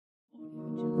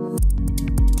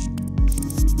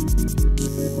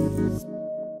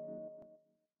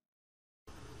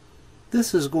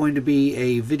This is going to be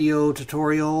a video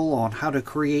tutorial on how to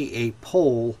create a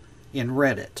poll in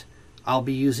Reddit. I'll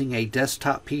be using a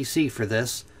desktop PC for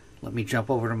this. Let me jump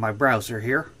over to my browser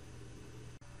here.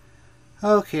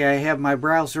 Okay, I have my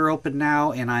browser open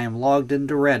now and I am logged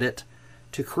into Reddit.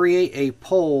 To create a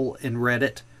poll in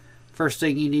Reddit, first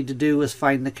thing you need to do is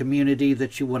find the community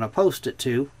that you want to post it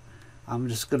to. I'm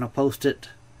just going to post it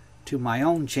to my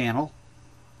own channel.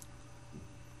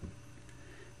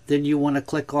 Then you want to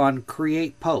click on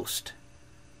Create Post.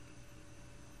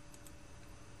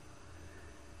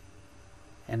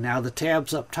 And now the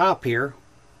tabs up top here,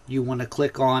 you want to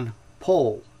click on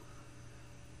Poll.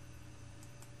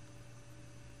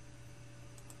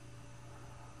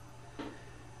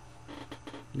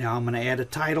 Now I'm going to add a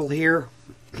title here.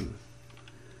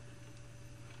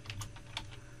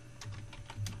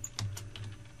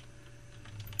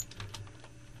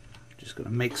 Just going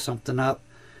to make something up.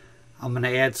 I'm going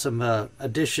to add some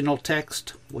additional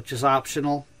text, which is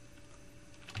optional.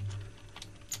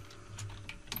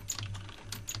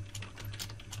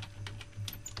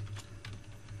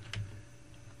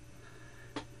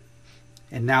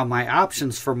 And now my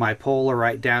options for my poll are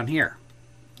right down here.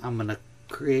 I'm going to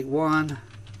create one.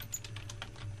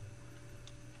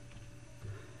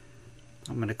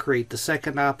 I'm going to create the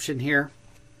second option here.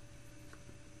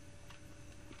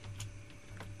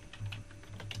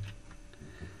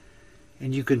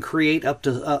 And you can create up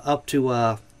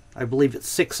to I believe it's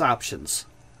 6 options.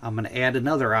 I'm going to add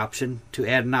another option. To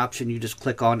add an option, you just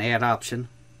click on Add Option.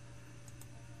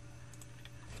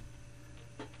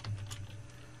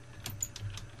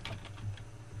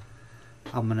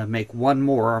 I'm going to make one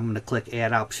more. I'm going to click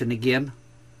Add Option again.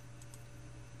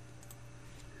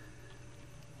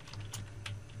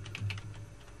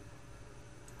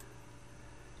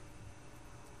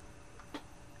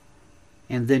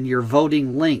 And then your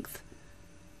voting length.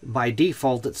 By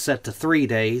default, it's set to 3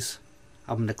 days.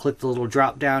 I'm going to click the little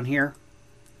drop down here.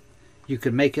 You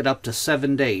can make it up to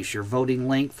 7 days, your voting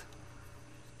length.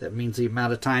 That means the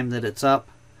amount of time that it's up.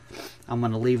 I'm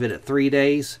going to leave it at 3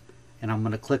 days, and I'm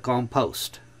going to click on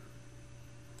Post.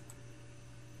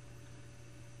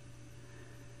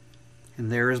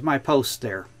 And there is my post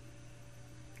there.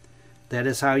 That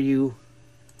is how you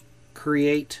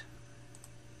create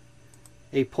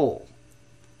a poll.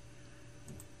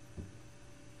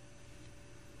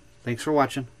 Thanks for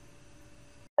watching.